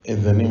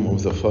In the name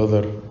of the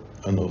Father,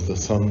 and of the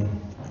Son,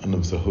 and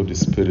of the Holy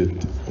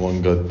Spirit,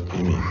 one God,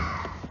 Amen.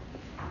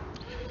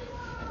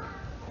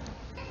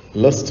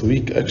 Last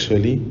week,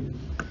 actually,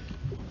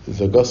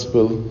 the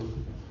Gospel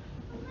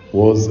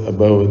was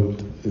about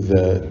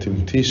the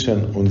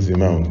temptation on the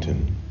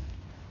mountain.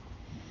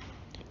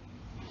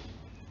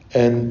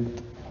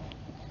 And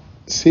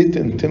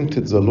Satan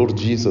tempted the Lord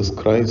Jesus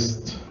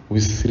Christ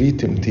with 3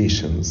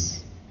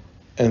 temptations.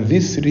 And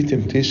these 3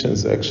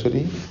 temptations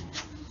actually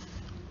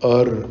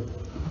are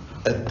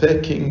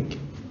attacking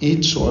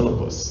each one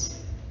of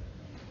us.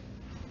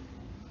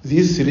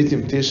 These 3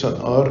 temptations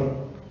are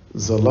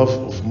the love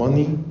of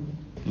money,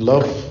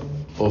 love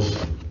of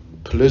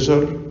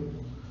pleasure,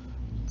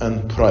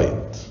 and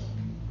pride.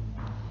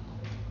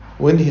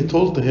 When he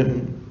told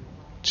him,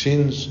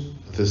 change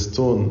the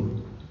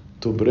stone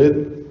to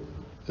bread,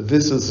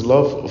 this is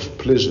love of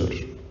pleasure.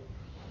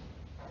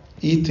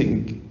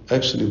 Eating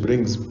actually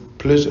brings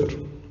pleasure.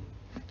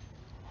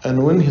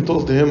 And when he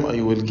told him,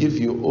 I will give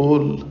you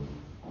all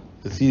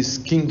these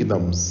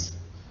kingdoms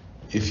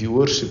if you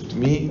worshipped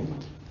me,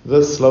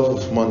 that's love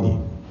of money,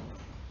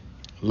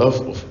 love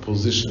of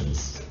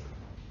positions.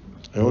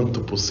 I want to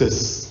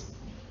possess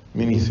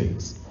many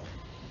things.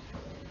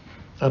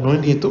 And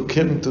when he took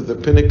him to the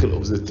pinnacle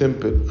of the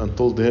temple and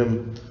told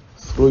him,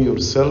 throw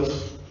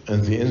yourself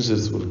and the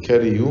angels will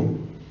carry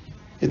you,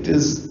 it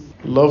is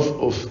love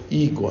of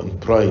ego and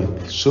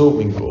pride,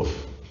 showing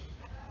off.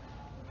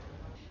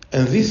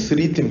 And these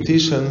 3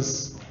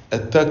 temptations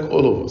attack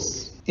all of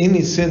us.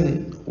 Any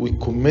sin we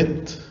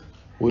commit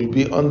will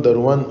be under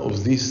one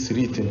of these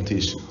 3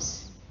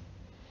 temptations.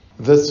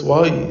 That's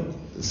why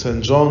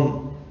St.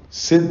 John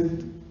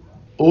said,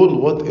 all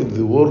what in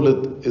the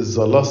world is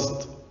the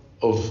lust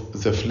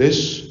of the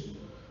flesh,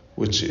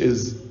 which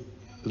is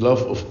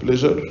love of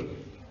pleasure,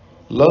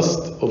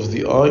 lust of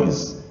the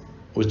eyes,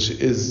 which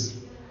is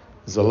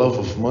the love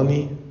of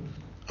money,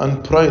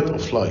 and pride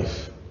of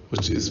life,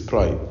 which is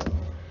pride.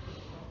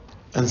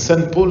 And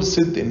St. Paul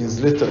said in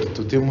his letter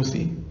to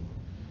Timothy,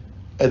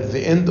 at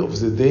the end of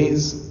the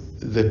days,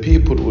 the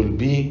people will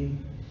be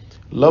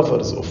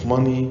lovers of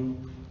money,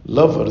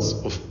 lovers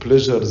of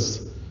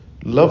pleasures,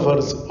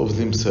 lovers of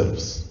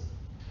themselves.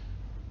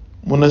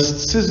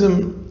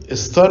 Monasticism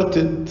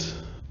started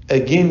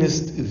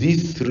against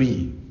these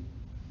 3.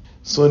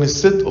 So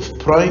instead of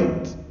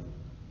pride,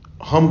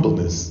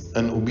 humbleness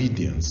and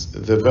obedience,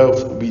 the vow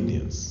of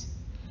obedience.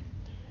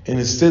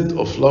 Instead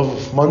of love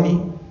of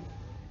money,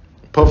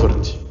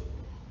 poverty.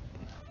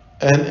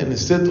 And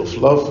instead of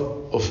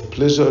love of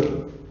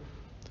pleasure,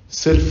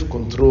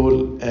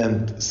 self-control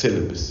and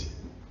celibacy.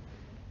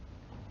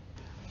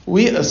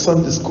 We as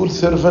Sunday school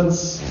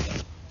servants,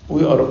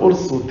 we are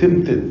also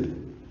tempted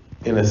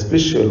in a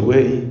special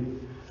way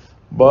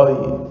by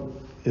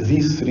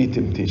these 3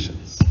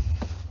 temptations.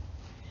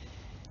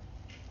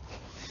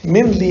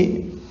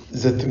 Mainly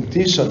the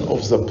temptation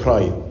of the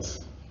pride.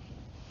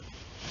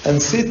 And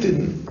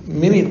Satan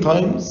many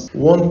times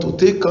wants to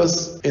take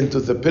us into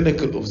the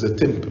pinnacle of the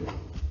temple,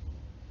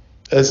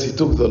 as he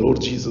took the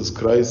Lord Jesus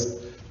Christ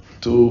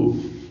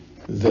to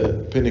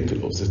the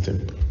pinnacle of the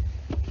temple.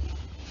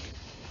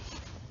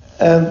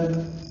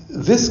 And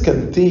this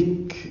can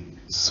take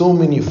so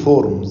many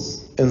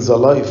forms in the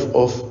life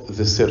of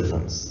the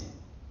servants.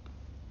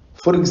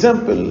 For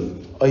example,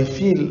 I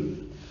feel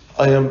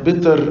I am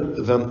better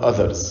than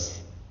others.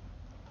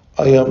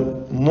 I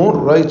am more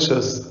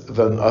righteous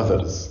than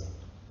others.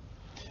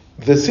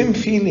 The same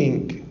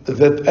feeling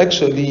that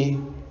actually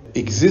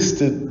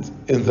existed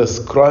in the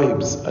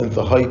scribes and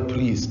the high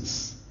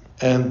priests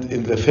and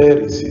in the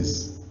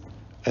Pharisees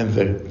and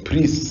the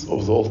priests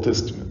of the Old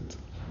Testament.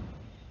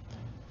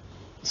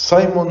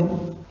 Simon,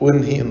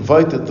 when he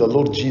invited the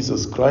Lord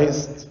Jesus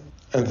Christ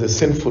and the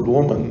sinful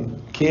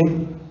woman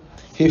came,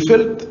 he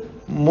felt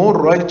more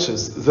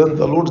righteous than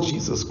the Lord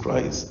Jesus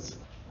Christ.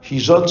 He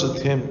judged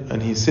him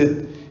and he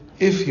said,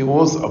 if he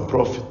was a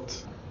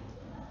prophet,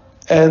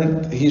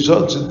 and he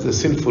judged the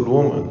sinful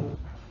woman,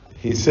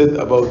 he said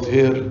about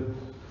her,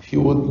 he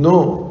would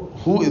know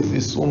who is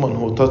this woman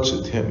who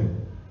touched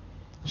him.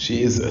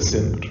 She is a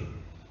sinner.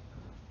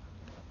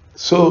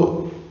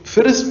 So,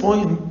 first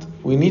point,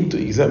 we need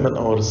to examine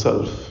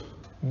ourselves.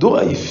 Do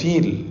I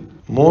feel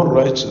more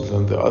righteous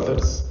than the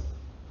others?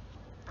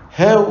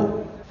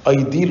 How I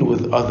deal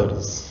with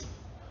others?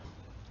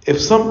 If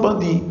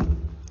somebody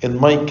in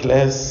my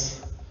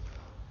class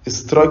is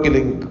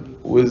struggling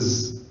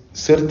with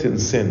certain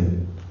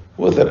sin,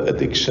 whether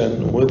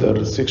addiction,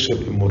 whether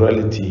sexual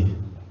immorality,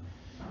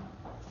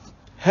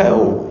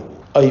 how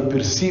I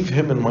perceive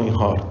him in my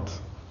heart.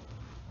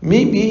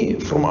 Maybe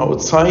from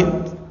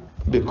outside,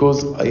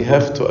 because I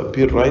have to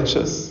appear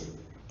righteous,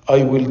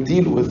 I will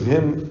deal with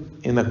him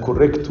in a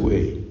correct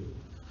way,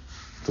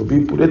 to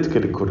be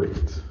politically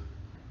correct.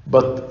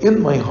 But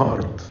in my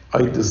heart,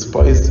 I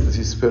despise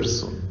this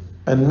person.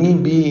 And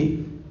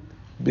maybe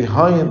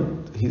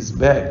behind his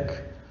back,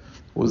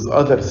 with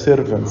other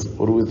servants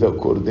or with the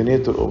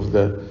coordinator of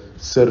the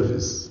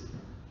service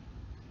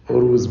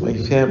or with my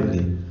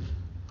family,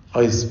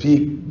 I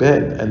speak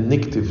bad and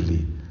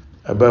negatively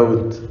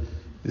about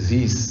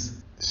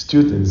these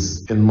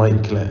students in my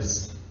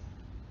class.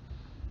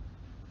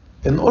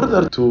 In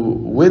order to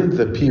win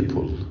the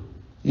people,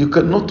 you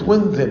cannot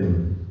win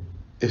them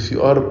if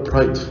you are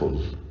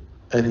prideful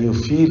and you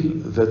feel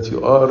that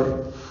you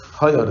are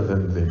higher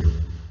than them.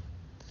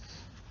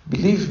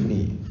 Believe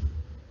me,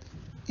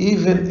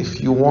 even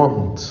if you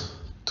want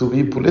to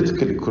be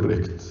politically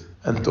correct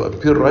and to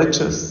appear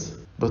righteous,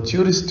 but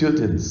your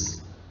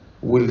students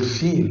will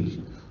feel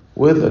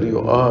whether you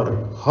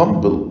are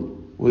humble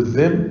with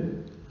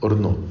them or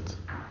not.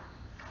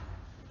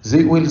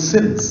 They will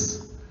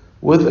sense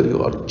whether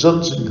you are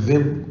judging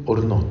them or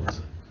not,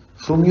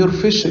 from your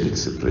facial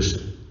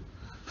expression,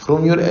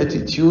 from your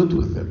attitude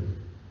with them.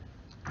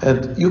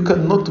 And you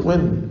cannot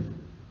win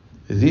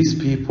these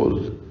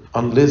people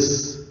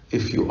unless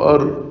if you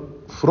are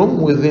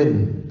from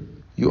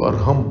within, you are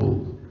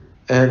humble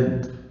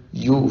and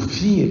you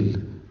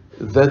feel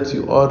that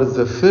you are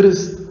the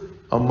first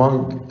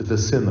among the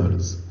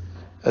sinners,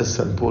 as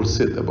St. Paul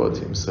said about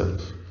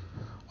himself.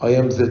 I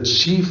am the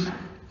chief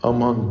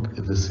among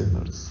the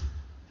sinners.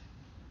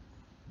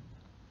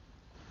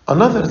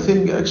 Another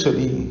thing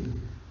actually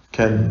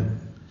can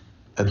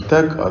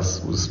attack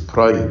us with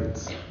pride,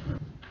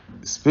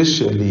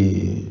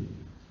 especially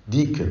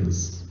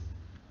deacons.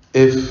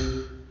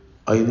 If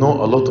I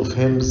know a lot of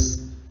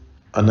hymns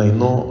and I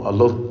know a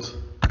lot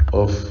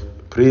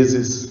of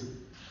praises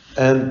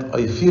and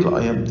I feel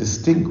I am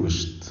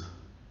distinguished,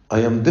 I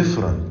am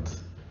different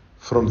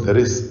from the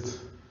rest.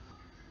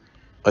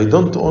 I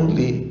don't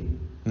only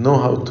know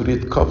how to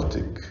read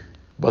Coptic,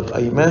 but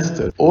I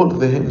master all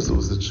the hymns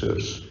of the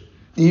church,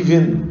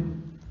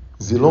 even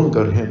the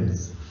longer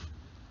hymns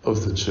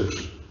of the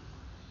church.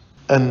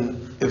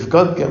 And if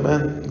God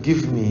can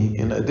give me,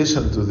 in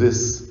addition to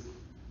this,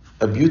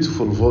 a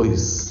beautiful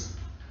voice,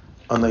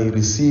 and I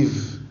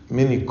receive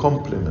many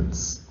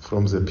compliments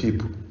from the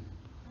people,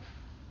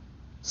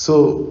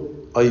 so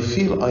I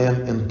feel I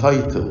am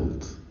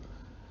entitled.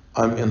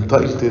 I'm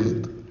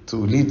entitled to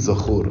lead the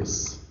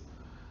chorus.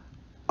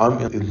 I'm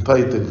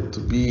entitled to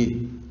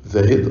be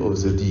the head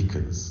of the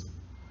deacons.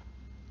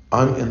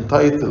 I'm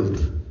entitled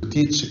to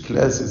teach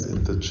classes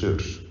in the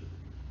church.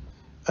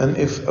 And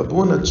if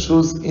Abuna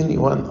chose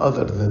anyone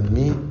other than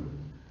me,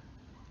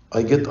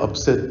 I get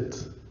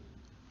upset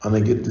and I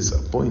get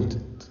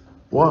disappointed.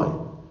 Why?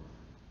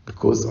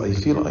 Because I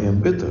feel I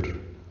am better.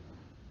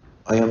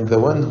 I am the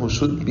one who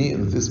should be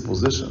in this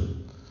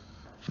position,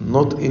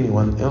 not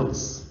anyone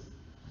else.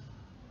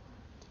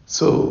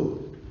 So,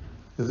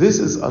 this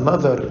is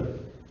another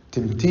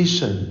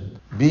temptation,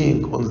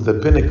 being on the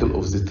pinnacle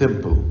of the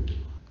temple.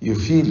 You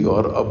feel you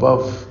are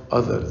above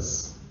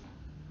others.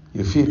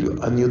 You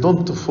feel, and you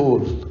don't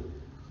fall.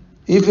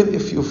 Even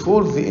if you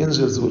fall, the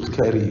angels will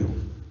carry you.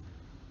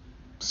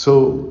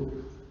 So,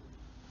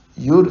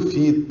 your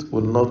feet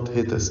will not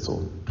hit a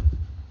stone.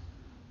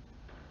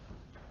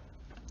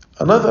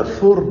 Another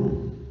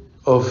form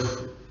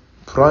of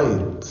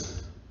pride,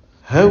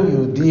 how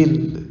you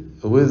deal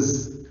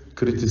with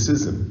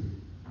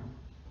criticism,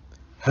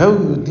 how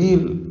you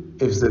deal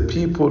if the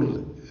people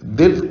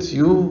dealt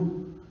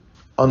you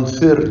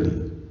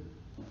unfairly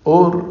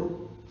or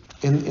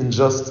in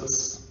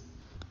injustice.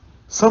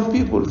 Some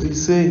people, they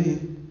say,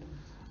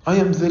 I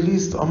am the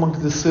least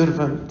among the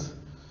servants,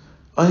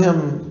 I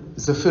am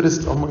the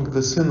first among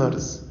the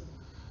sinners.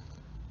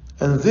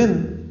 And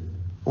then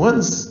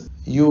once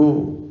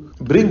you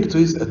bring to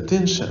his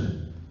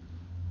attention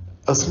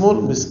a small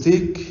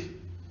mistake,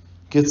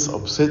 gets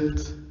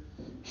upset,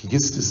 he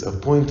gets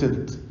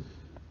disappointed.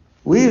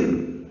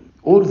 Where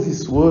all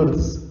these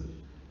words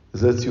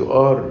that you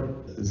are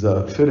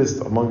the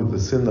first among the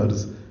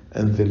sinners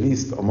and the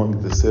least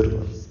among the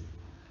servants?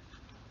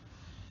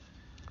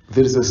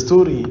 There is a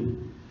story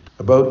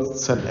about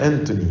St.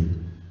 Anthony,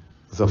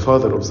 the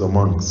father of the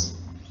monks.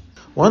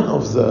 One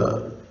of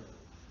the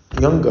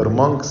younger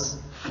monks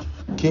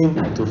came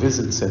to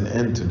visit St.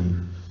 Anthony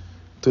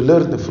to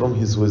learn from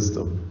his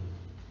wisdom.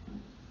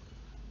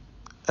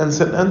 And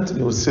St.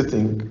 Anthony was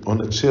sitting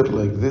on a chair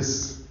like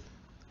this,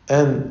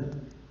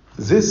 and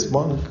this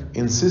monk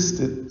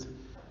insisted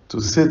to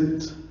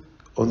sit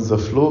on the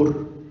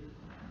floor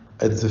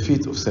at the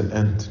feet of St.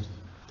 Anthony.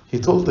 He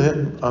told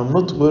him, I'm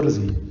not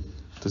worthy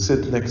to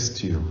sit next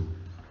to you.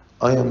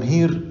 I am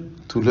here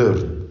to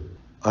learn.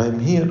 I am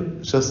here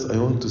just, I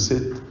want to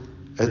sit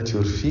at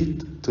your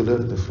feet to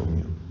learn from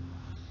you.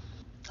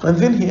 And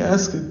then he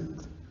asked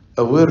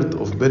a word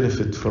of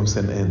benefit from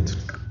St.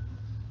 Anthony.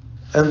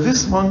 And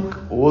this monk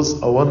was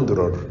a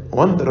wanderer.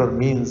 Wanderer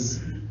means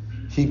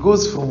he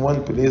goes from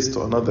one place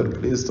to another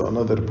place, to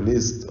another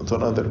place, to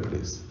another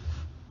place.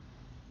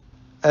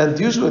 And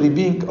usually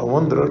being a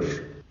wanderer,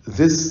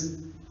 this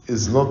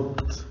is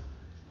not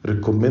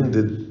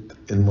recommended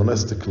in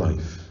monastic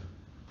life,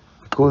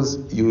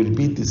 because you will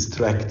be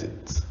distracted.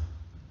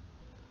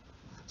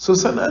 So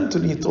St.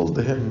 Anthony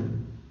told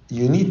him,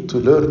 you need to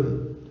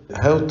learn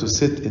how to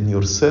sit in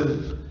your cell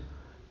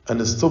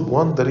and stop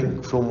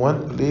wandering from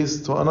one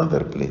place to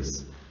another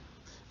place.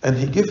 And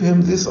he gave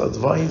him this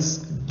advice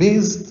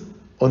based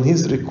on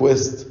his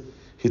request.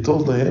 He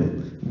told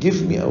him,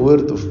 give me a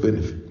word of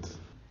benefit.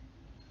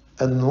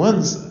 And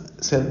once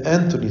St.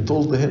 Anthony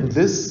told him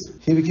this,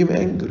 he became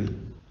angry.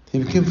 He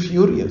became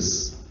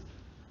furious.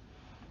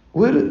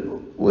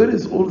 Where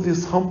is all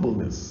this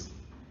humbleness?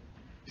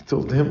 He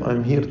told him,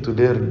 I'm here to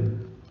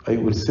learn. I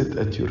will sit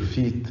at your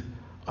feet.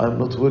 I'm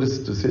not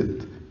worth to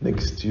sit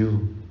next to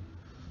you.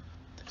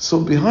 So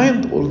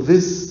behind all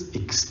this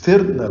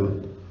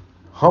external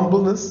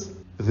humbleness,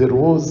 there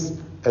was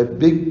a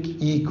big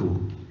ego,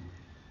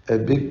 a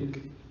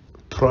big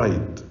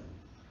pride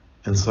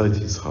inside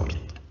his heart.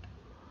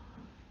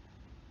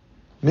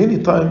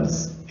 Many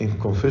times in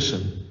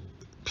confession,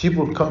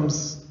 people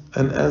comes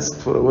and ask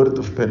for a word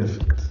of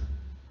benefit.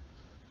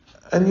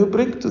 And you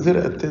bring to their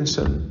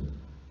attention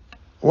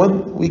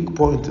one weak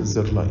point in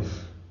their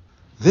life.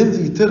 Then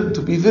they turn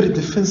to be very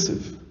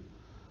defensive.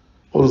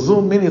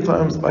 Although many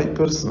times I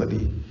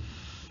personally,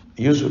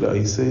 usually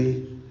I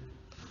say,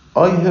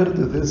 I heard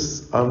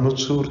this, I'm not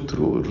sure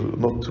true or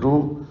not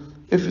true.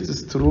 If it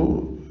is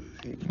true,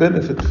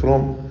 benefit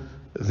from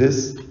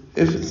this.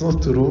 If it's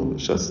not true,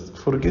 just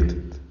forget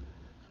it.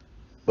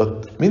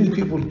 But many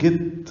people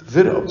get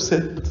very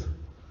upset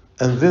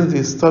and then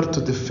they start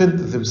to defend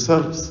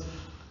themselves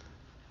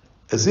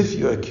as if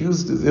you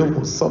accused them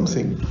of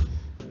something.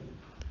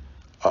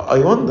 I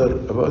wonder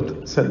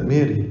about Saint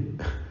Mary.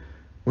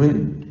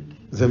 When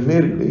the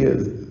Mary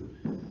is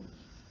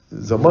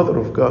the Mother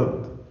of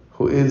God,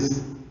 who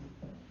is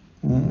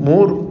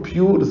more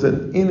pure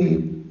than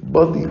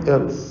anybody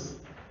else,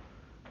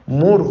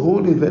 more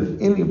holy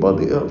than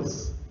anybody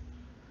else.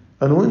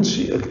 And when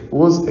she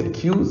was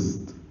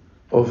accused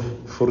of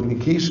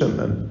fornication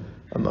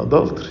and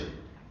adultery,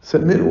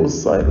 Saint Mary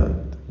was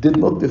silent, did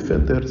not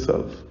defend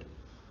herself.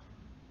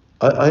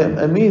 I am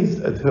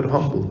amazed at her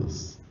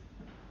humbleness.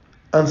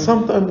 And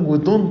sometimes we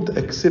don't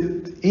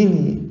accept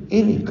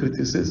any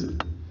criticism.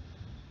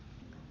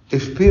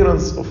 If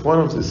parents of one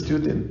of the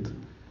students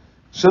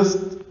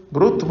just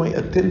brought to my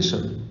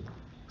attention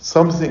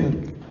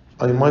something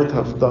I might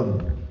have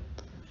done,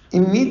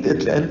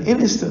 immediately and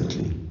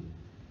instantly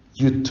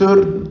you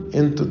turn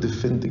into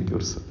defending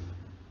yourself.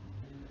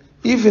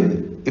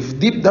 Even if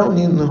deep down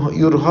in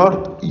your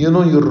heart you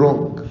know you're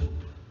wrong.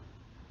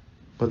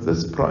 But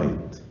that's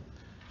pride.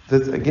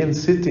 That's again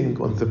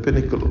sitting on the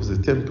pinnacle of the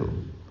temple.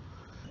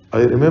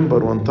 I remember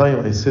one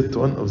time I said to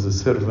one of the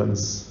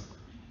servants,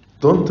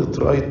 don't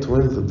try to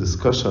win the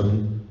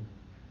discussion,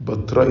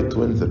 but try to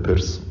win the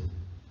person.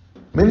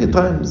 Many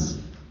times,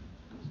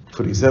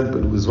 for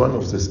example, with one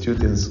of the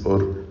students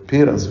or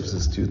parents of the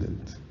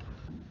student,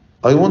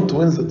 I want to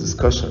win the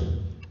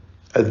discussion.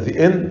 At the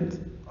end,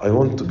 I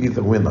want to be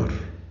the winner.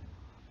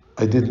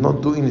 I did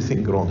not do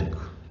anything wrong.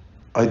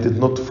 I did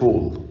not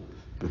fall,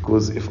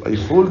 because if I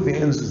fall, the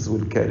angels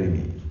will carry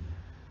me.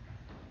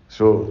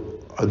 So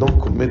I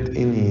don't commit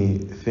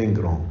anything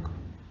wrong.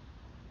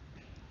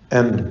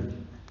 And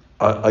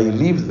I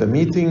leave the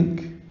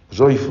meeting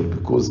joyful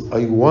because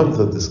I won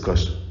the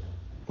discussion,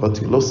 but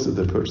he lost to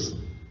the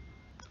person.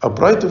 A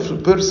prideful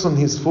person,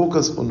 he's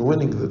focused on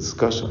winning the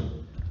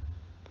discussion.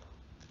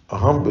 A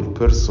humble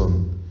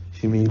person,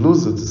 he may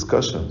lose the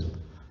discussion,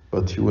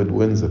 but he will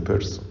win the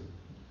person.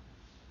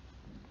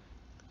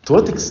 To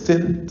what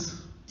extent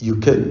you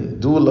can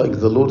do like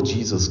the Lord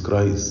Jesus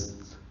Christ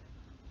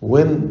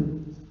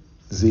when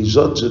they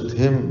judged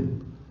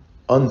him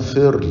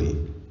unfairly,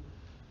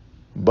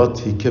 but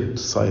he kept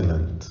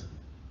silent.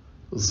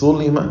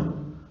 ظلم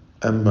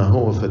أما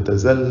هو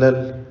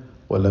فتزلل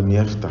ولم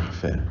يفتح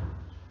فاه.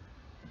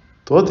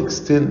 To what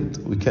extent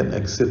we can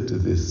accept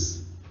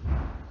this?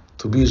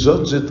 To be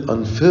judged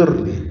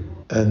unfairly,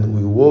 and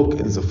we walk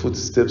in the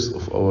footsteps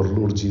of our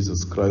Lord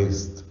Jesus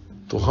Christ,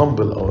 to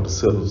humble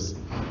ourselves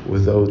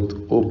without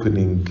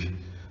opening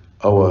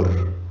our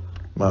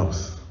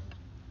mouth.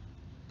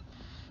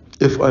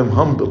 If I'm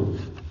humble,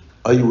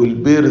 I will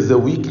bear the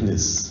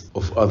weakness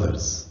of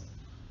others,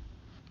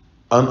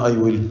 and I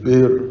will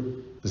bear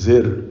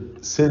their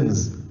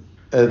sins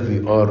as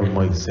they are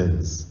my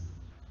sins,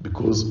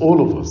 because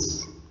all of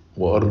us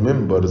we are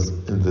members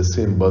in the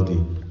same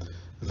body,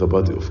 the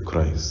body of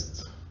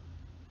Christ.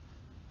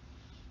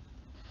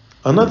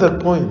 Another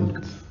point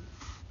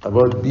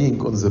about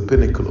being on the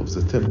pinnacle of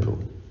the temple.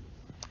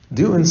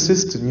 Do you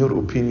insist in your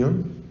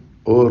opinion,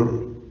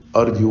 or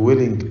are you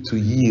willing to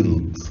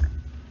yield?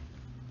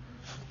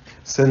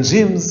 St.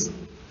 James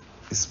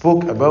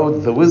spoke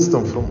about the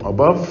wisdom from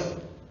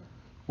above,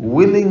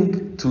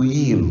 willing to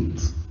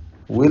yield.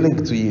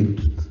 Willing to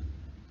yield.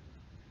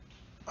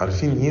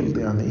 عارفين yield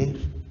يعني ايه؟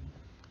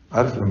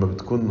 عارف لما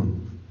بتكون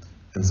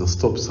in the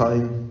stop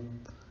sign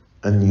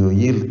and you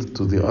yield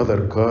to the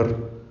other car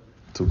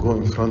to go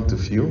in front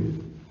of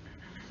you?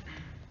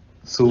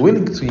 So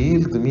willing to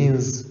yield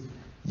means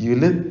you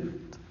let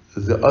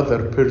the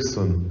other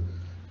person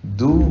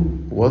do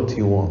what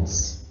he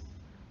wants.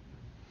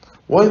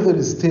 Why there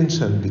is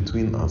tension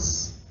between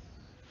us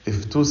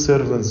if two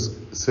servants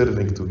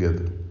serving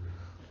together?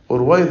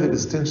 Or why there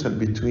is tension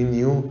between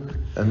you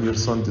and your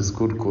Sunday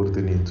school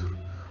coordinator?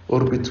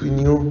 Or between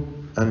you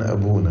and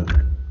Abuna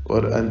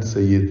or and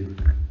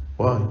Sayyid?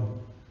 Why?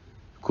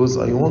 because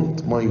I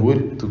want my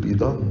will to be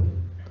done.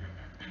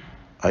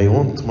 I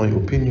want my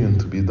opinion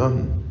to be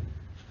done.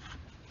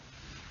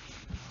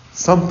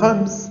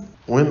 Sometimes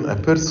when a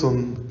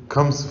person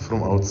comes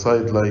from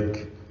outside,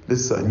 like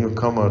let's say a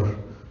newcomer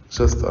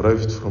just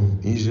arrived from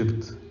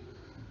Egypt,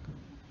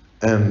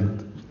 and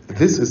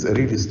this is a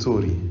real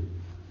story.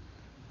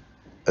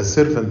 A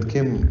servant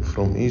came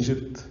from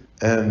Egypt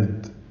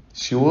and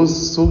she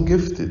was so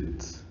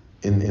gifted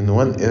in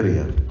one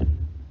area.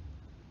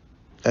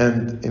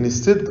 And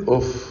instead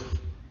of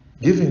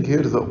giving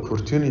her the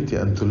opportunity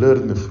and to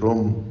learn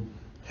from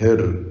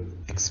her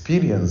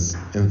experience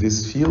in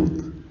this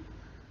field,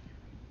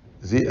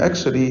 they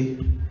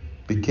actually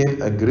became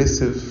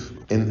aggressive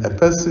in a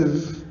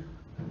passive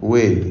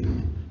way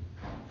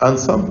and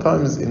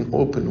sometimes in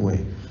open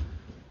way.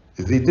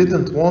 They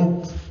didn't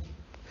want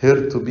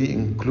her to be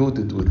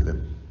included with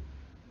them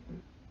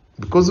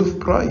because of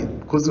pride,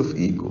 because of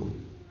ego.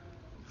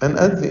 And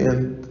at the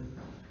end,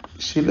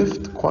 she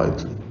left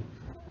quietly.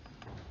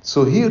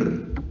 So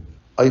here,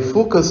 I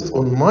focused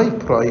on my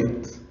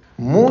pride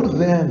more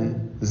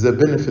than the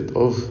benefit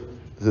of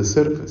the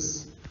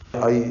service.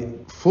 I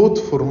fought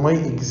for my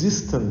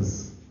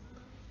existence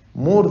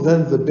more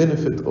than the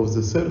benefit of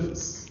the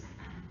service.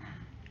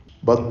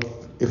 But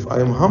if I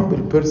am a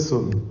humble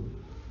person,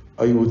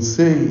 I would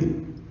say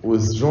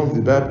with John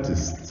the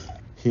Baptist,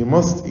 he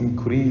must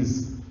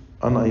increase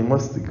and I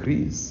must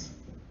decrease.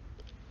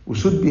 We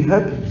should be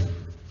happy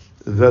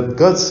that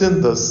God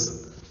sent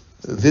us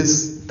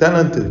this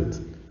talented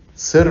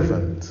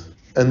servant,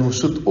 and we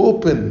should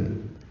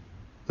open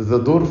the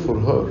door for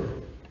her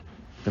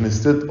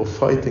instead of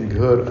fighting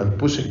her and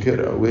pushing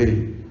her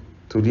away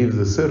to leave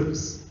the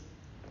service.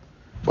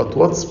 But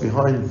what's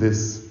behind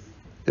this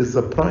is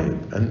the pride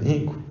and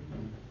ego.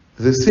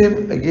 The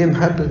same again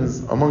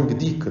happens among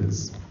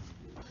deacons.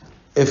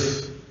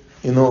 If,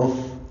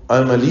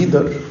 I'm a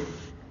leader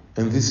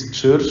in this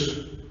church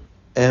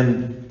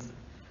and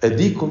a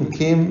deacon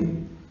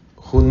came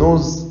who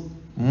knows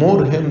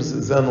more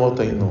hymns than what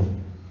I know,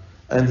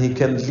 and he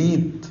can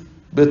lead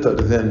better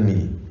than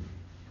me.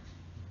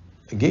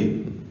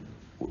 Again,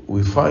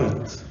 we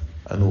fight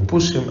and we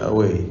push him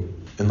away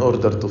in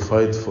order to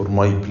fight for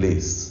my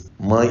place,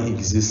 my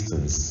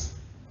existence.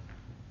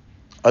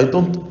 I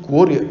don't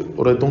worry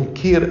or I don't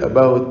care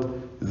about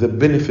the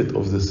benefit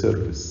of the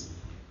service,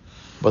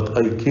 but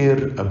I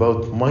care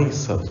about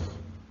myself.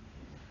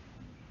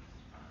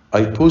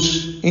 I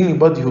push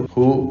anybody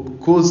who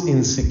causes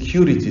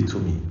insecurity to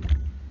me.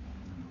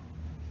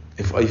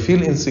 If I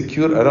feel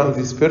insecure around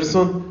this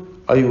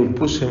person, I will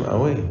push him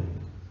away,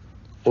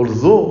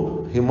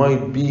 although he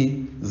might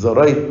be the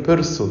right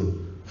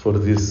person for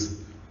this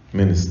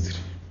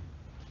ministry.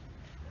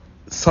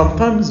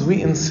 Sometimes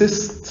we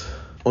insist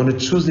on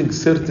choosing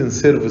certain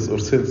service or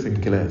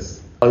certain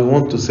class. I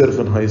want to serve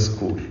in high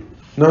school.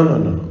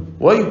 No.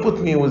 Why you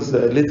put me with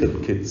the little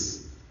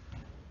kids?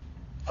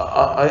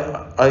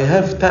 I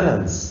have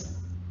talents.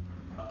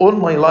 All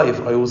my life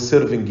I was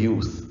serving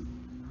youth.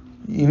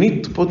 You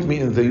need to put me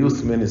in the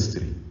youth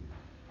ministry.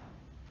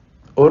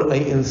 Or I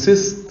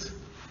insist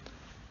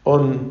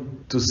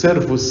on to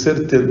serve with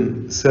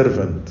certain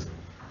servant.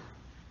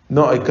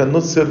 No, I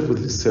cannot serve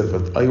with this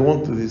servant. I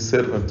want this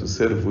servant to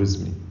serve with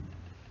me.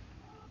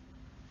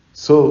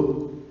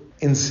 So,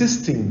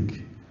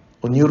 insisting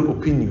on your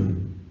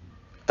opinion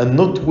and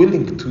not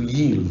willing to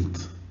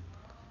yield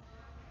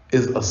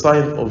is a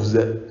sign of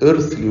the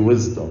earthly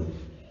wisdom.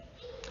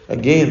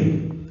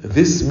 Again,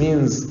 this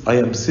means I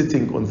am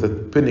sitting on the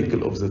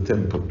pinnacle of the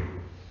temple.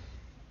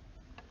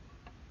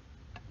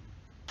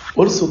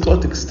 Also, to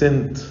what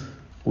extent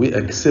we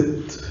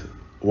accept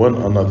one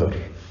another.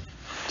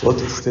 To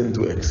what extent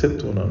we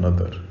accept one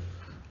another,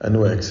 and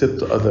we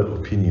accept other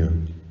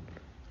opinion,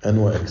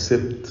 and we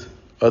accept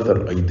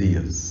other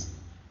ideas.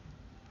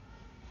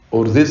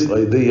 Or this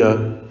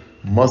idea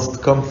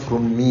must come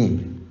from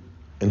me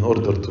in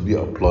order to be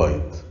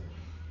applied.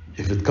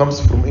 If it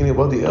comes from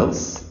anybody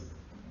else,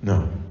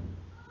 no.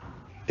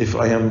 If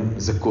I am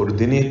the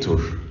coordinator,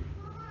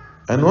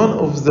 and one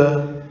of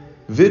the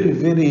very,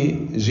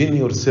 very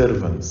junior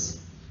servants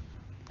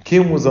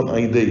came with an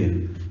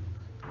idea,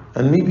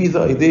 and maybe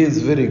the idea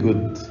is very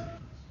good,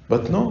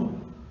 but no.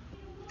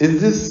 Is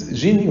this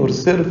junior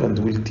servant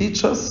will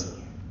teach us?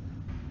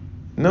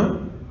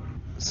 No.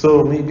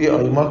 So maybe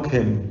I mock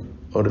him,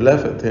 or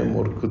laugh at him,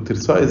 or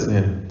criticize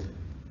him,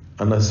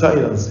 and I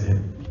silence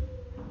him.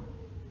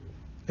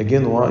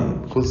 Again, why?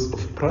 Because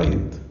of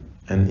pride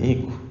and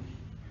ego.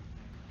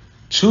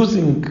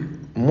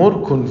 Choosing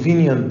more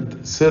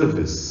convenient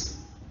service.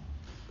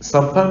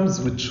 Sometimes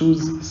we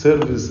choose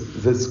service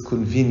that's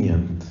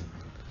convenient.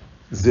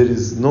 There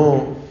is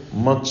no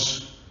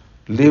much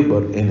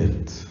labor in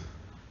it.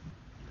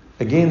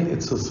 Again,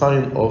 it's a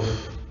sign of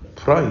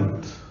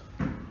pride.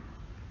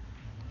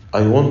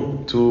 I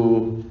want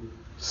to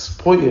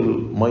spoil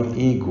my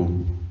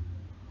ego.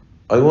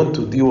 I want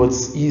to do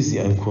what's easy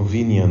and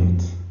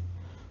convenient,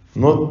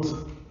 not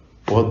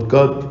what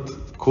God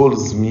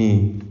calls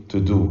me to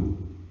do.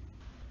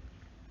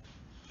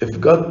 If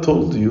God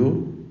told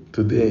you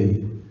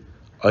today,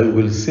 I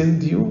will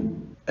send you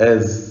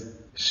as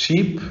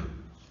sheep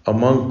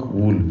among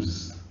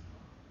wolves.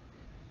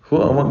 Who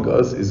among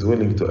us is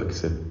willing to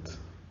accept?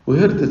 We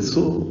heard it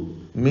so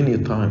many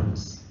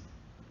times.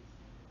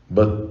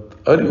 But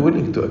are you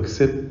willing to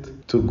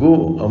accept to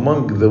go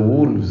among the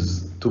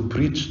wolves to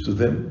preach to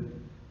them?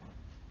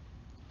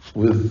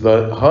 With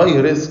the high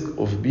risk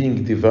of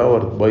being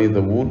devoured by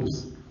the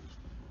wolves?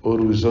 Or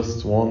we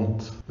just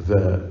want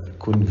the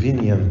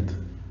convenient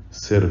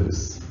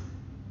service?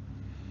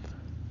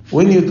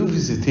 When you do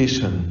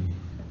visitation,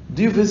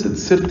 do you visit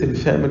certain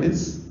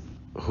families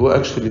who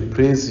actually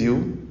praise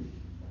you?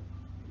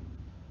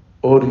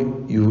 Or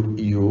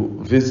you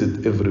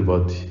visit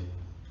everybody?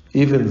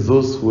 Even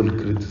those who will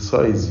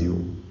criticize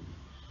you,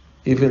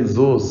 even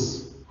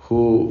those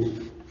who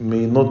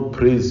may not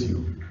praise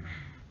you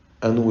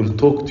and will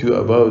talk to you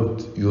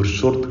about your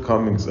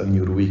shortcomings and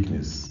your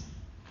weakness.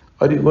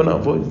 Are you going to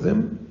avoid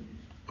them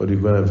or are you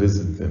going to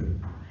visit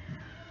them?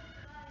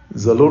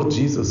 The Lord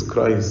Jesus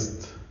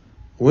Christ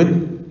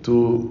went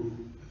to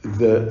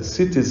the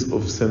cities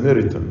of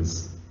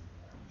Samaritans.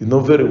 You know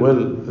very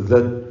well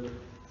that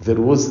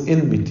there was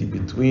enmity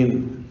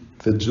between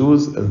the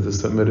Jews and the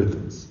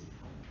Samaritans.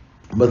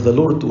 But the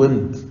Lord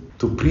went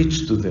to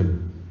preach to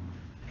them.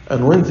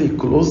 And when they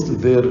closed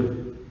their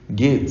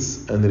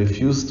gates and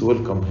refused to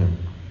welcome him,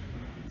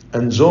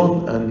 and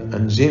John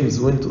and James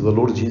went to the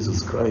Lord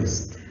Jesus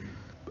Christ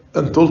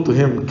and told to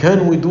him,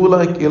 can we do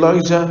like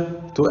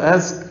Elijah to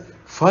ask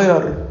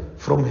fire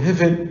from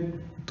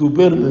heaven to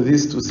burn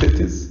these two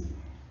cities?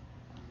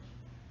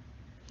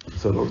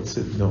 The Lord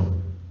said, no.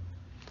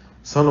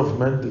 Son of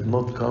Man did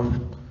not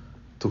come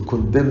to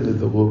condemn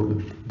the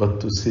world,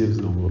 but to save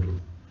the world.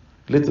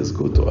 Let us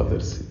go to other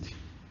city.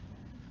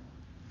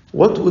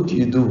 What would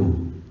you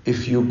do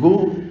if you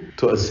go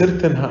to a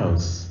certain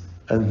house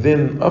and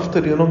then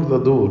after you knock the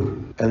door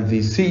and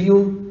they see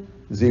you,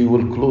 they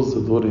will close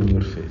the door in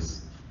your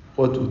face?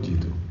 What would you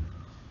do?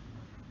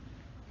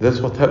 That's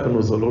what happened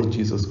with the Lord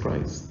Jesus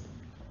Christ.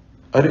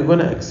 Are you going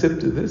to accept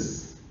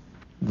this?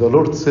 The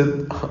Lord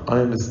said,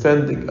 I am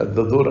standing at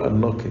the door and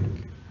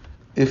knocking.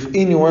 If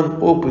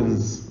anyone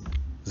opens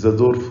the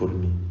door for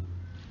me.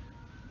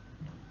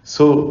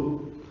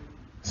 So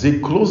they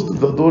closed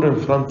the door in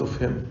front of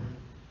him.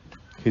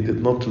 He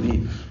did not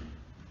leave.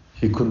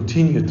 He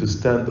continued to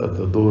stand at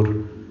the door,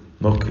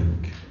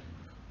 knocking,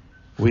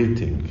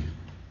 waiting.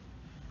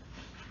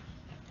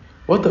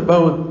 What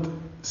about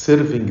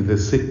serving the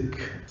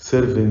sick,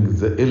 serving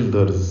the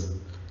elders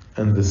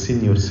and the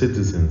senior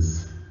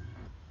citizens?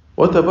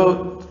 What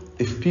about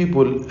if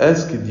people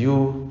asked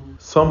you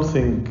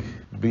something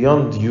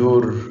beyond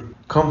your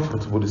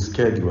comfortable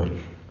schedule?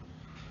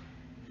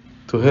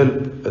 To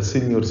help a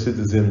senior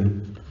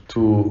citizen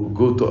to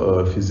go to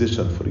a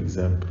physician, for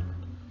example.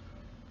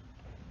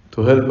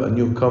 To help a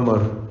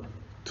newcomer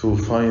to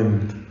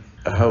find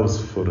a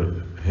house for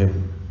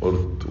him, or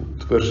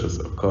to purchase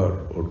a car.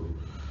 Or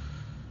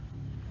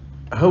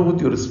how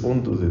would you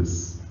respond to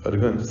this? Are you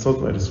going, it's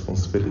not my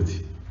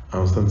responsibility.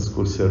 I'm a Sunday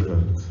school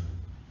servant.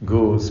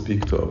 Go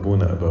speak to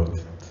Abuna about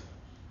it.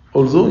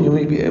 Although you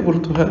may be able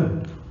to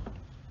help.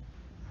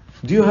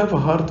 Do you have a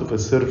heart of a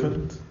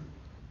servant?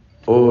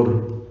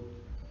 Or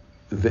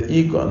the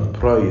ego and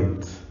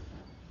pride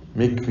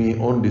make me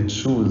only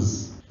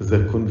choose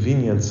the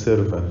convenient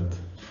servant,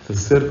 the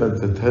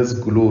servant that has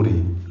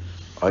glory.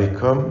 I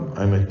come,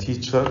 I'm a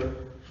teacher,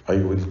 I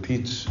will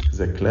teach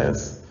the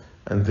class,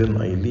 and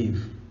then I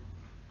leave.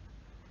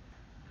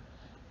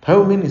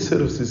 How many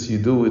services you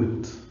do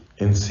it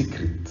in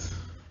secret,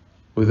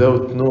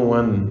 without no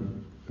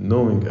one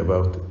knowing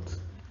about it?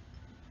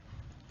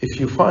 If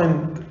you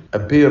find a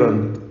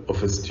parent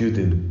of a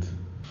student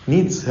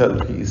needs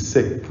help, he is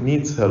sick,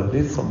 needs help,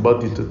 needs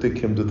somebody to take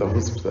him to the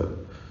hospital,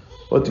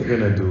 what are you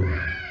going to do?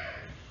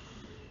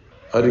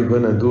 Are you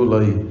going to do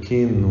like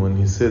Cain when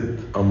he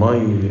said, am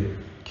I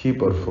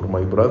keeper for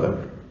my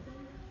brother?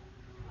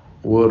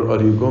 Or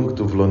are you going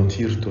to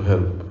volunteer to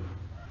help,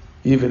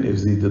 even if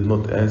they did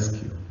not ask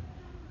you?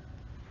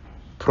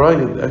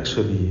 Pride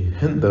actually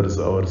hinders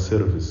our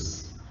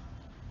service.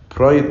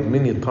 Pride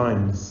many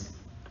times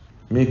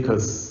makes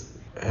us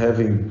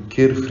having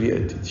carefree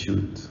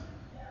attitude.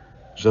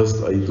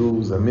 Just I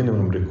do the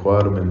minimum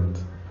requirement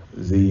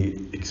they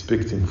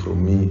expecting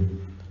from me,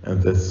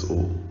 and that's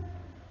all.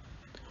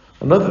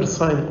 Another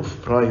sign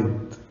of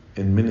pride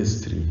in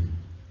ministry,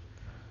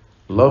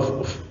 love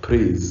of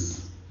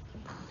praise.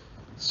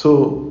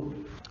 So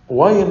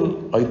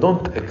while I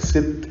don't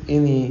accept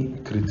any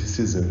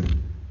criticism,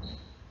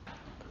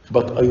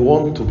 but I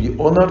want to be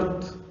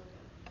honored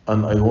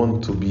and I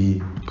want to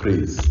be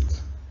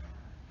praised.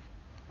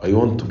 I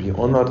want to be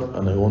honored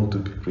and I want to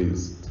be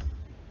praised.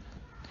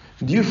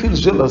 Do you feel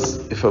jealous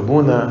if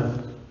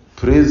Abuna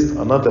praised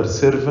another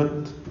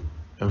servant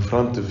in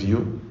front of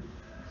you?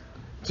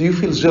 Do you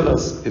feel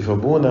jealous if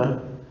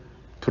Abuna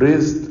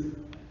praised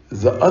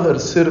the other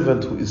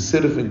servant who is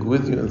serving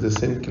with you in the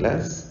same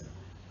class?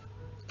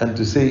 And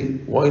to say,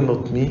 why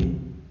not me?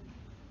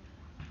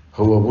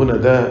 How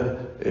Abuna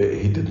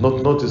he did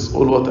not notice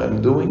all what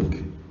I'm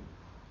doing?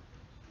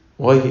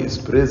 Why he is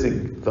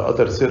praising the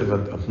other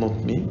servant and not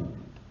me?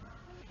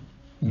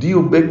 Do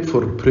you beg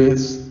for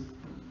praise?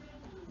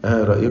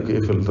 رأيك إيه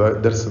في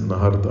الدرس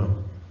النهاردة؟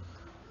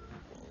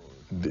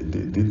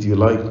 Did you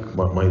like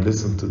my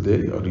lesson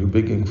today? Are you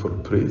begging for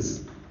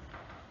praise?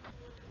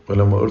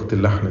 ولما قلت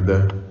اللحن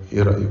ده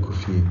إيه رأيكم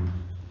فيه؟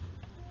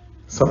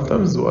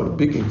 Sometimes we are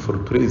begging for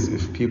praise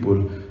if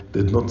people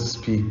did not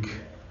speak.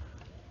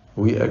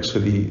 We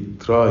actually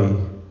try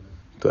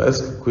to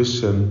ask a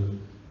question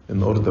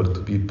in order to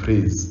be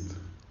praised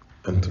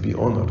and to be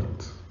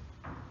honored.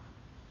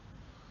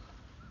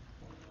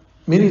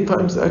 Many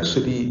times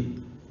actually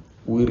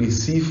we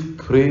receive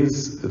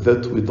praise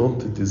that we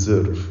don't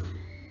deserve.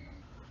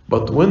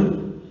 But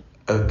when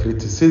a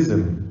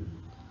criticism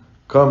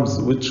comes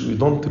which we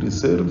don't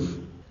deserve,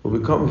 we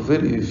become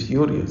very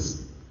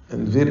furious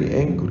and very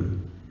angry.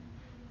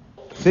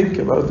 Think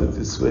about it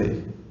this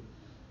way.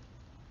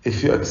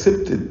 If you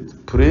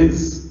accepted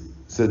praise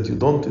that you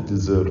don't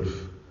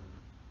deserve,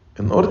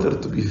 in order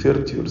to be fair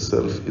to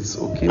yourself, it's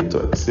okay to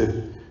accept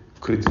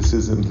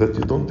criticism that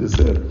you don't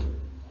deserve.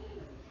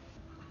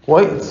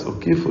 Why it's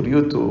okay for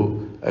you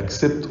to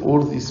accept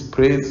all this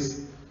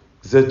praise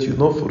that you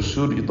know for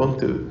sure you don't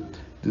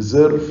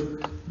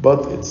deserve,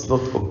 but it's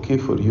not okay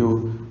for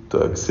you to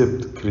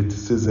accept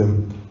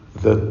criticism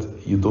that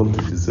you don't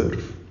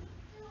deserve?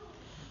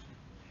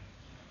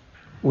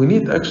 We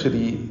need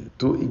actually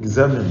to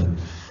examine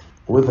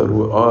whether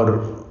we are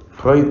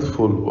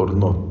prideful or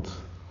not,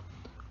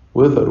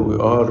 whether we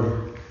are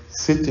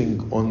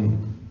sitting on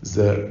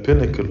the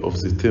pinnacle of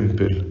the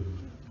temple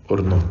or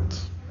not.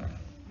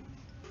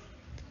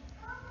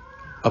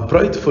 A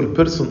prideful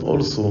person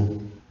also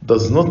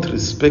does not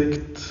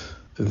respect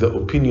the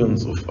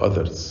opinions of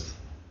others,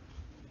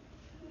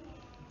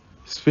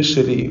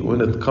 especially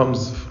when it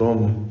comes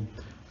from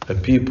a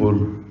people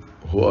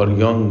who are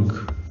young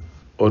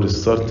or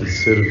started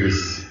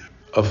service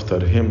after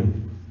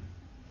him.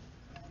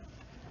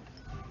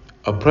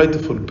 A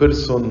prideful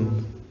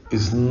person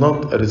is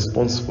not a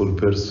responsible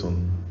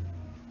person.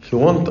 He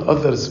wants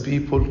others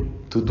people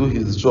to do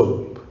his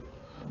job,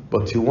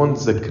 but he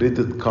wants the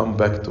credit come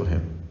back to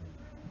him.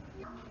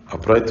 A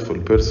prideful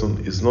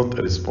person is not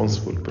a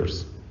responsible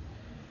person.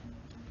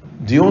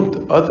 Do you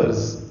want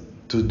others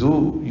to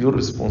do your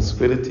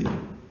responsibility?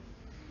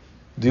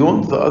 Do you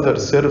want the other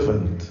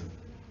servant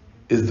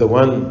is the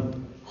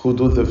one who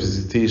do the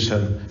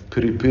visitation,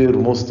 prepare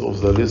most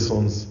of the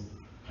lessons,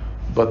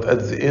 but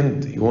at the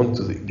end you want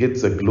to get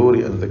the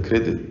glory and the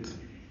credit?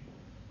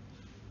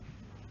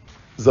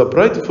 The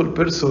prideful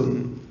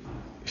person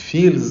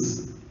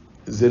feels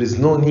there is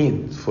no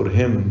need for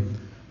him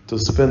to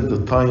spend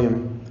the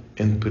time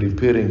in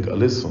preparing a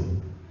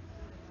lesson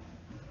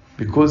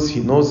because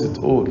he knows it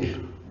all.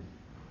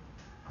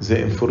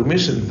 The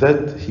information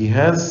that he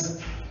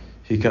has,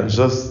 he can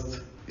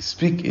just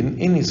speak in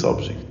any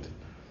subject,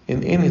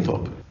 in any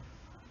topic.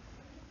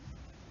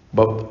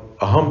 But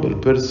a humble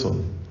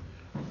person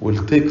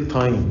will take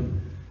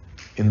time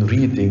in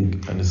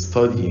reading and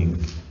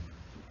studying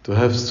to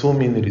have so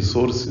many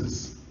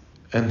resources,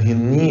 and he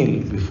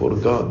kneel before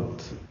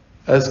God,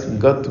 asking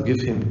God to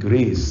give him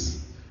grace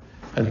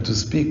and to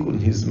speak on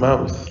his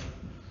mouth,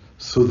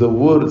 so the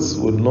words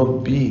will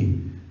not be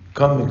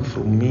coming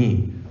from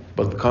me,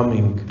 but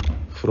coming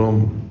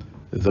from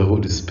the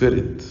Holy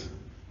Spirit.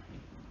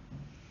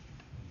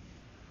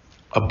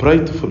 A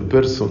prideful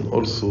person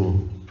also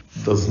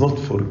does not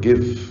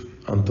forgive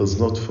and does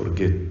not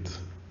forget.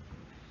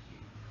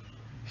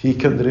 He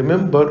can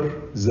remember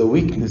the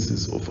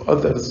weaknesses of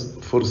others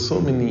for so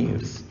many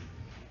years.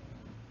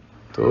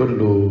 تقول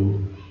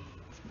له,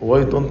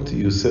 why don't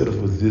you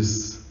serve with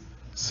this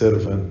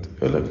servant?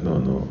 You're like,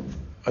 no,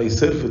 I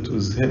served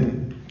with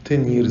him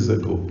 10 years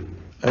ago,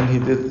 and he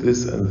did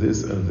this and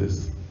this and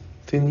this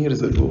 10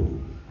 years ago,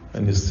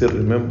 and you still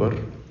remember?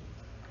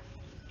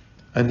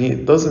 And he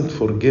doesn't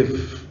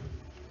forgive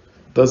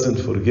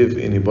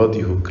anybody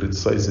who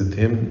criticized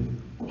him,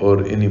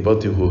 or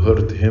anybody who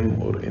hurt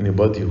him, or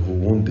anybody who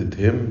wounded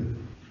him.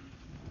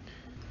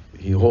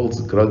 He holds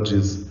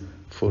grudges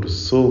for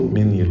so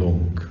many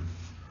long.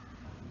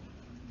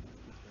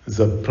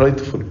 The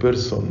prideful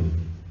person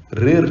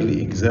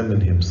rarely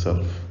examines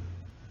himself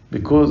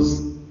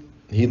because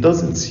he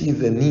doesn't see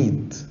the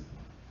need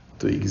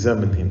to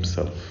examine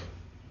himself.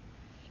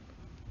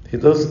 He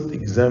doesn't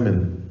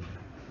examine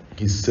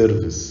his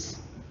service,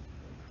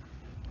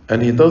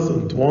 and he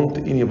doesn't want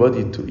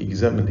anybody to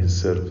examine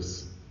his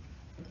service.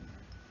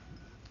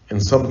 In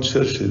some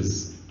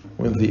churches,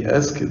 when they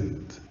ask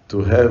it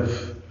to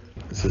have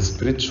the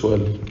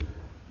spiritual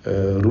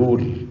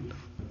rule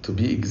to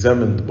be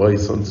examined by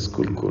Sunday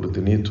school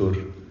coordinator,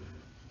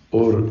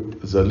 or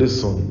the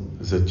lesson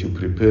that you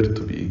prepare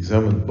to be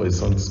examined by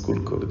Sunday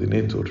school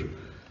coordinator,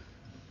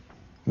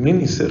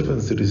 many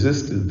servants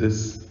resisted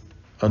this.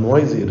 And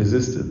why they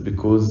resisted?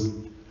 Because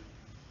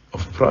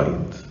of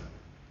pride.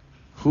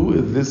 Who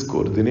is this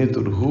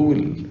coordinator who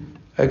will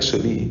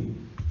actually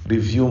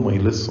review my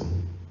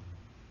lesson?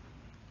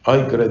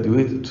 I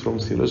graduated from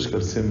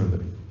theological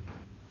seminary.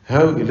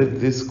 How will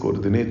let this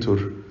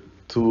coordinator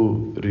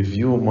to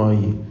review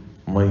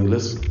my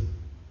lesson.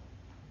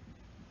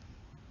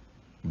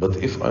 But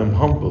if I'm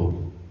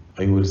humble,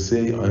 I will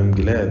say, I'm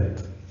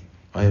glad,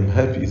 I am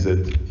happy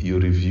that you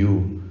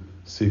review,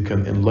 so you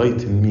can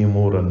enlighten me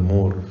more and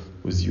more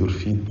with your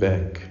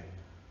feedback.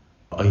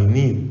 I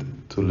need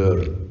to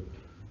learn.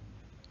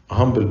 A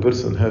humble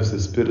person has the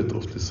spirit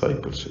of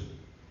discipleship,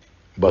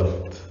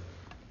 but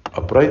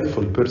a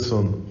prideful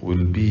person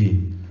will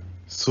be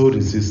so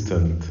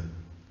resistant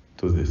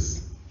to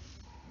this.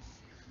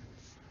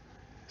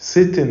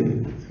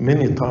 Satan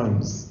many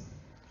times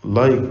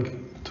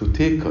like to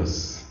take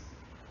us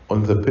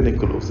on the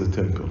pinnacle of the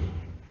temple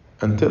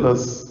and tell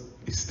us,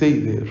 stay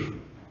there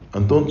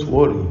and don't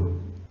worry,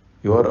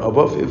 you are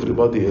above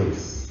everybody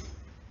else.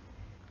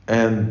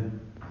 And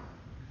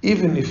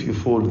even if you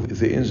fall,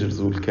 the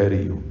angels will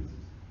carry you.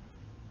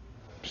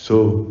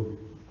 So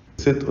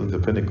sit on the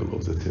pinnacle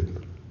of the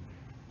temple.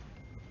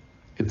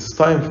 It's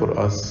time for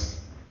us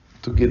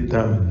to get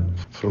down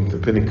from the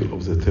pinnacle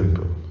of the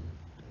temple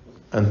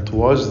and to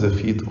wash the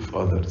feet of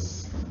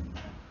others.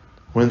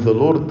 When the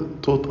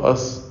Lord taught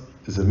us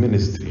the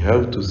ministry,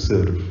 how to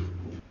serve,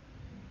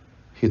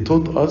 He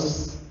taught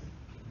us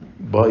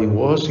by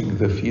washing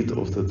the feet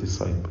of the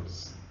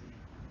disciples.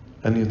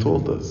 And He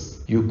told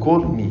us, you call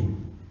me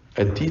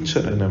a teacher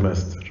and a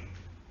master,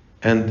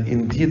 and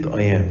indeed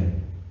I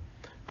am,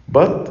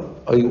 but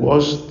I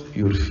washed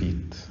your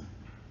feet.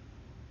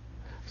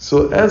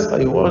 So as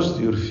I washed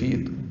your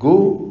feet,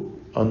 go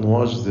and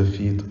wash the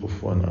feet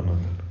of one another.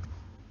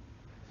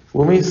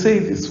 We may say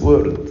this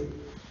word,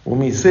 we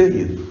may say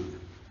it,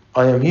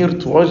 I am here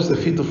to wash the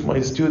feet of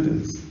my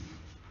students.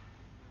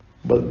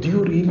 But do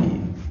you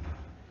really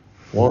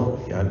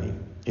want,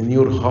 in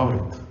your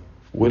heart,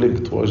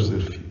 willing to wash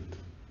their feet?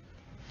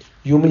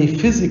 You may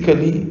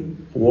physically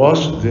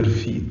wash their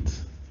feet,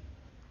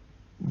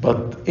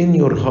 but in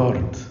your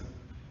heart,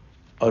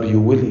 are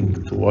you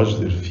willing to wash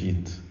their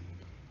feet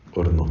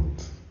or not?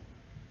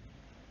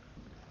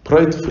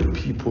 Prideful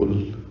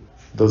people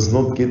does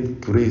not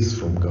get grace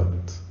from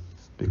God,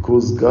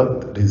 because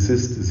God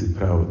resists the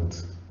proud,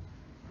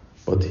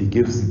 but He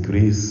gives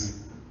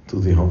grace to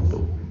the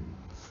humble.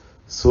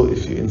 So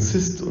if you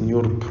insist on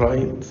your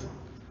pride,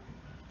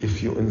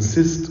 if you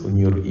insist on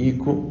your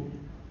ego,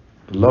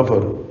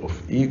 lover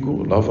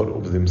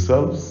of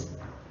themselves,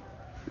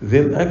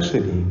 then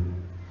actually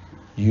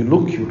you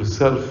look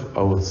yourself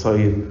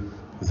outside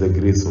the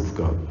grace of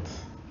God.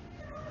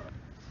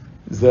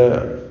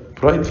 The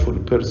prideful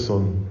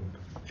person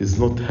is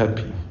not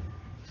happy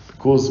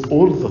because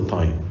all the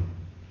time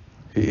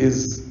he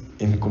is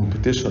in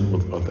competition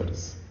with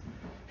others.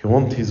 He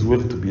wants his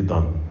will to be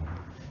done.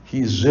 He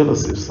is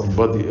jealous if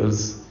somebody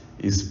else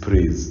is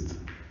praised.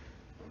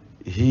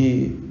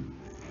 He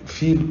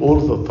feels all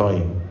the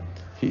time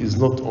he is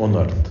not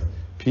honored.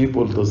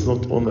 People does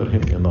not honor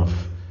him enough.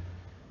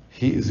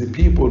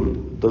 People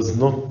does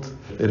not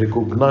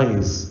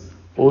recognize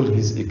all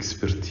his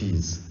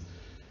expertise.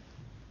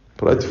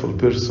 Prideful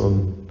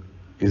person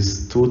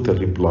is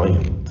totally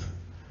blind.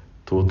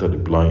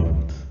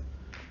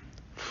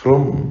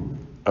 From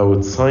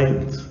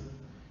outside,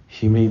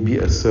 he may be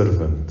a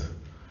servant,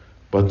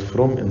 but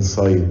from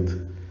inside,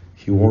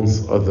 he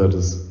wants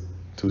others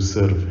to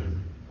serve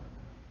him.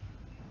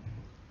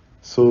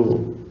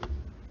 So,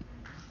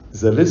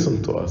 the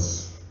lesson to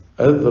us,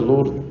 as the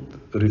Lord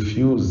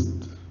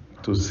refused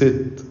to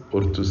sit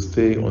or to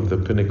stay on the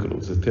pinnacle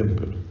of the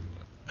temple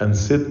and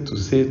said to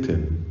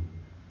Satan,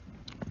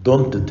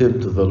 don't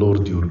tempt the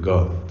Lord your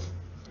God.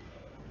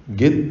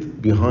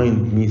 Get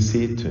behind me,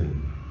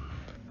 Satan.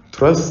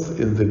 Trust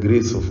in the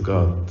grace of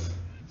God.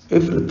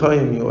 Every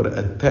time you are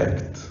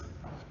attacked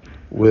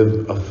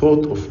with a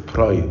thought of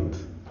pride,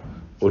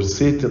 or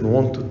Satan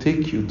wants to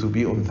take you to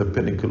be on the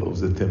pinnacle of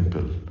the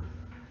temple,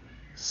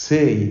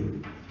 say,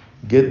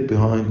 get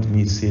behind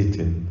me,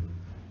 Satan.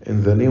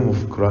 In the name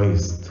of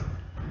Christ,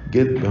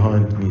 get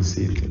behind me,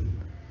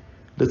 Satan.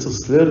 Let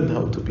us learn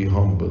how to be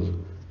humble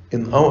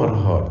in our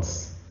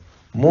hearts,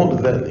 more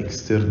than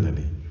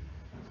externally.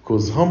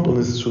 Because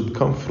humbleness should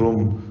come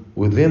from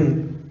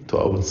within to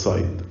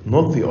outside,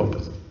 not the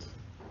opposite.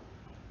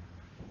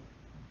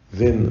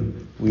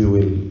 Then we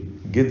will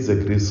get the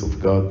grace of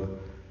God,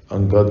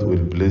 and God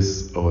will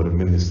bless our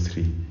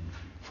ministry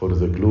for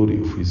the glory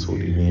of His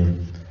holy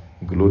name.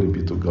 Glory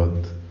be to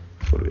God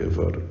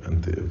forever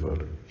and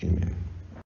ever. Amen.